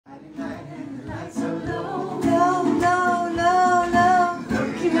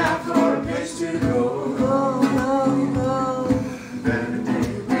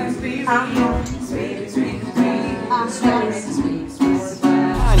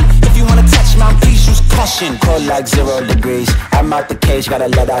Nation, cold like 0 degrees. I'm out the cage, gotta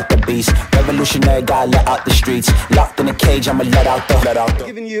let out the beast. Revolutionary, gotta let out the streets. Locked in a cage, I'ma let out the. I've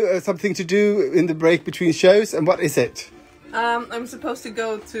given you something to do in the break between shows, and what is it? I'm supposed to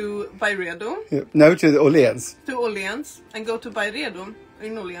go to BYREDO. Yeah. No, to the Åhlens. To Åhlens and go to BYREDO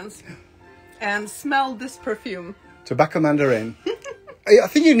in Åhlens and smell this perfume. Tobacco mandarin. I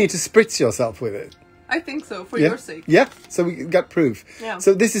think you need to spritz yourself with it. I think so, for your sake. Yeah, so we got proof. Yeah.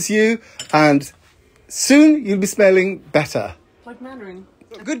 So this is you, and soon you'll be smelling better. Like mandarin.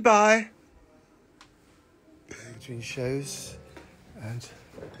 Goodbye. Between shows, and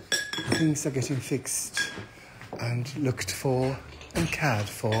things are getting fixed and looked for and cared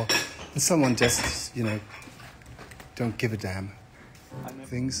for, and someone just, you know, don't give a damn.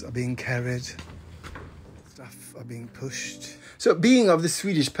 Things are being carried, stuff are being pushed. So being of the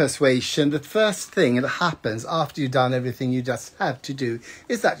Swedish persuasion, the first thing that happens after you've done everything you just have to do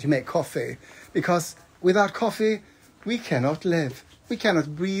is that you make coffee. Because without coffee, we cannot live. We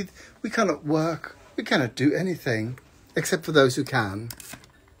cannot breathe. We cannot work. We cannot do anything. Except for those who can.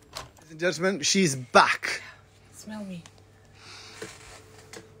 Ladies and gentlemen, she's back. Smell me.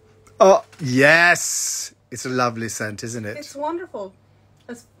 Oh, yes. It's a lovely scent, isn't it? It's wonderful.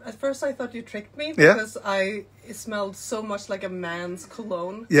 At first I thought you tricked me Yeah. because it smelled so much like a man's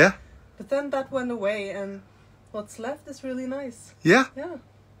cologne. Yeah. But then that went away and what's left is really nice. Yeah. Yeah.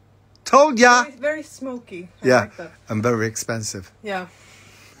 Told ya. Very, very smoky. I Yeah. like that. And very expensive. Yeah.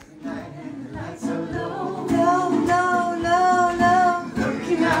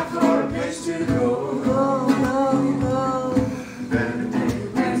 Looking out for a place to go.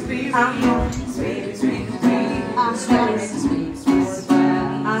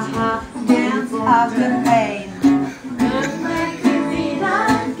 Dance out the pain.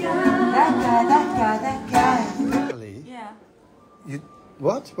 Nathalie, Yeah,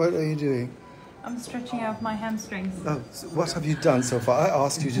 what? What are you doing? I'm stretching out my hamstrings. Oh, so what have you done so far? I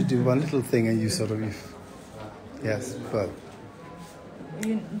asked you to do one little thing and you sort of... Yes, but...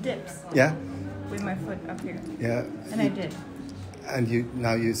 You dips Yeah? with my foot up here. Yeah. And I did. And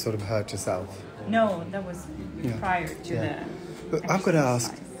now you sort of hurt yourself. No, that was Yeah. prior to Yeah. the... But I'm going to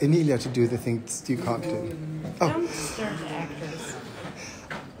ask Emilia to do the things you can't do. Oh, Don't disturb the actors.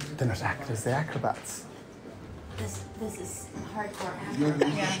 they're not actors, they're acrobats. This is hardcore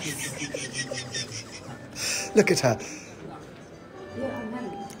acting. Yeah. Look at her.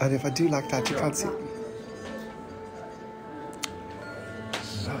 And if I do like that, you can't see.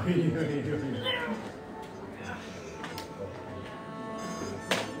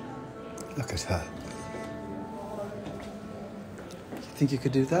 Look at her. You think you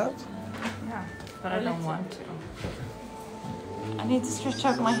could do that? Yeah, but I don't want to. I need to stretch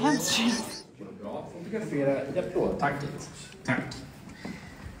out my hamstrings. Tack.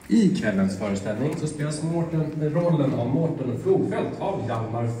 I kvällens föreställning så spelas rollen av Mårten Flogfält av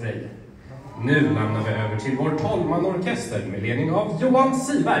Hjalmar Freij. Nu lämnar vi över till vår 12-man-orkester med ledning av Johan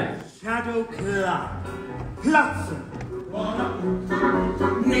Siberg. Shadow Club. Platsen. Bara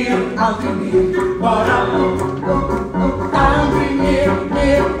ner, aldrig ner. Bara aldrig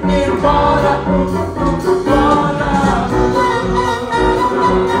ner. Bara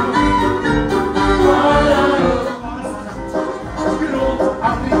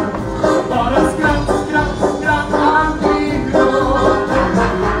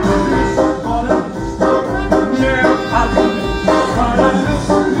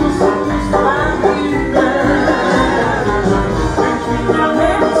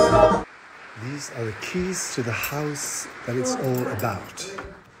These are the keys to the house that it's all about.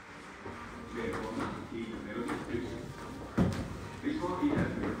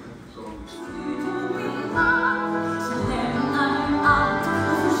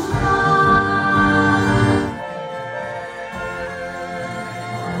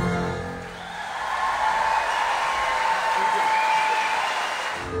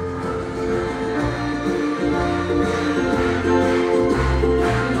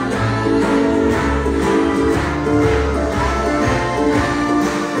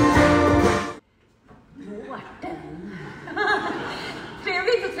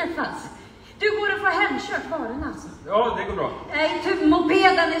 Trevligt att träffas. Du går att få hemkört varorna alltså? Ja, det går bra. Nej,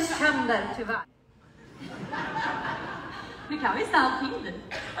 mopeden är sönder tyvärr. Nu kan vi stanna till.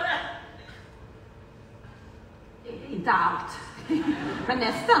 Inte allt, men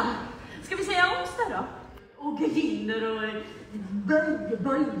nästan. Ska vi säga onsdag då? Och gardiner och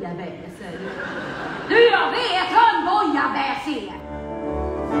bojabäser. Du, jag vet vad en bojabäs är.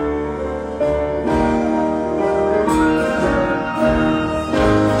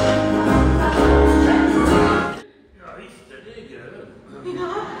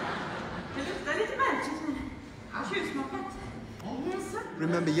 lite märkligt med tjuvsmakat.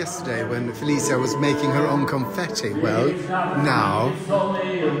 Remember yesterday when Felicia was making her own confetti? Well, now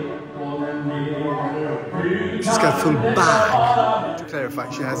she's got a full bag. To clarify,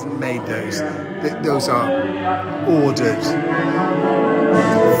 she hasn't made those. Those are ordered.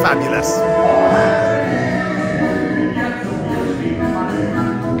 Fabulous.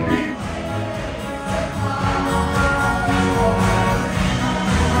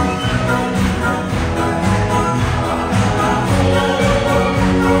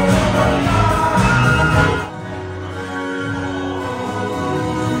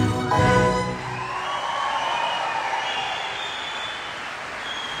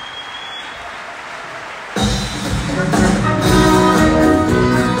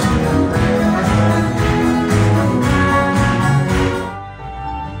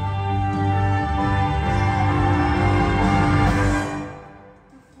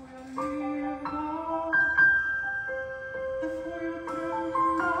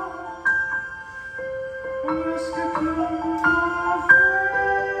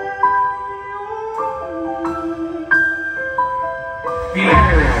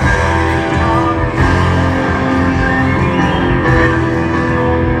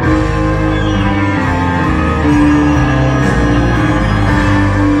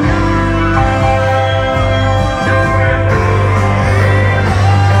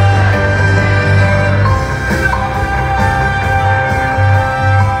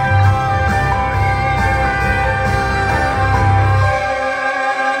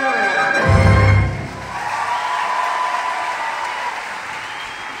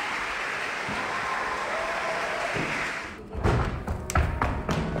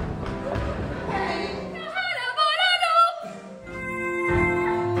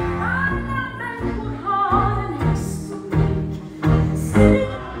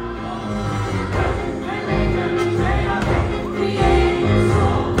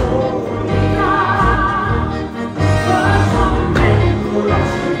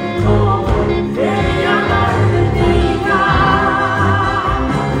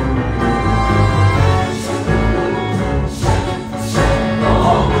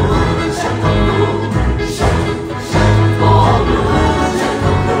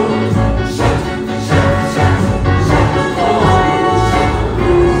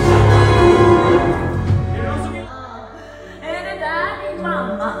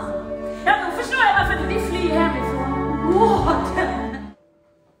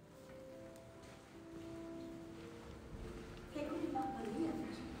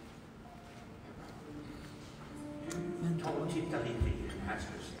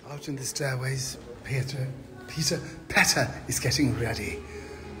 Out in the stairways, Peter is getting ready.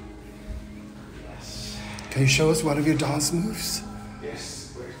 Yes. Can you show us one of your dance moves?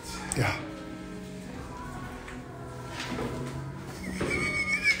 Yes, wait. Yeah.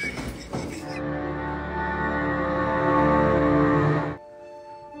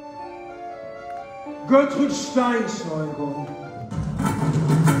 Gertrud Steinzeugung.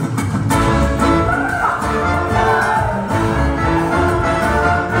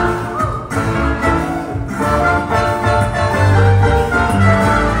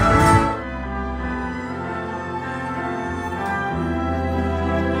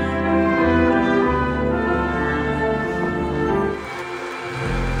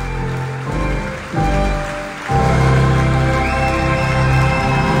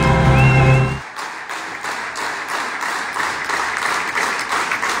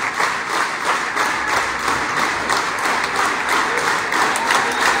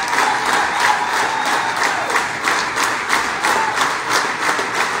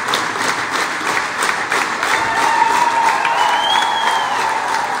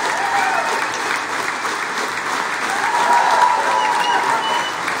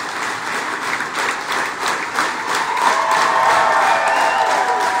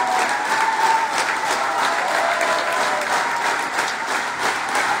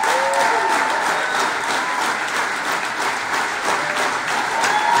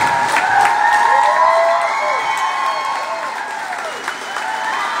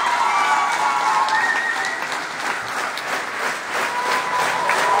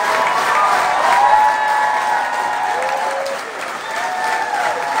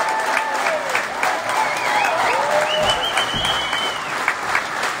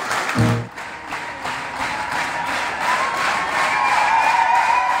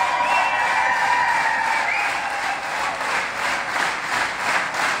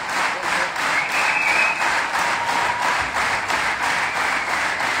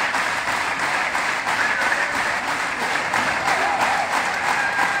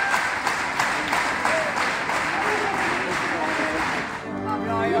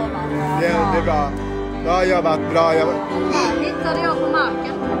 Bra jobbat, bra jobbat. Här hittade jag på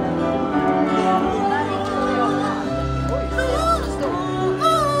marken. Där hittade jag på marken. Oj, det stod.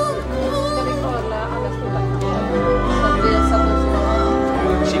 Ska vi kolla alla stolar? Så att vi satt oss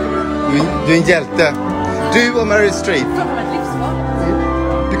Du är en hjälte. Du och Meryl Streep.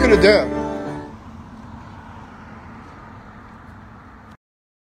 Du kunde dö.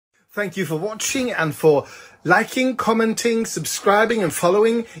 Thank you for watching and for liking, commenting, subscribing and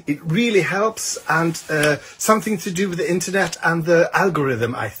following. It really helps, and something to do with the internet and the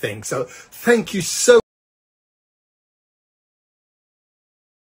algorithm, I think. So thank you so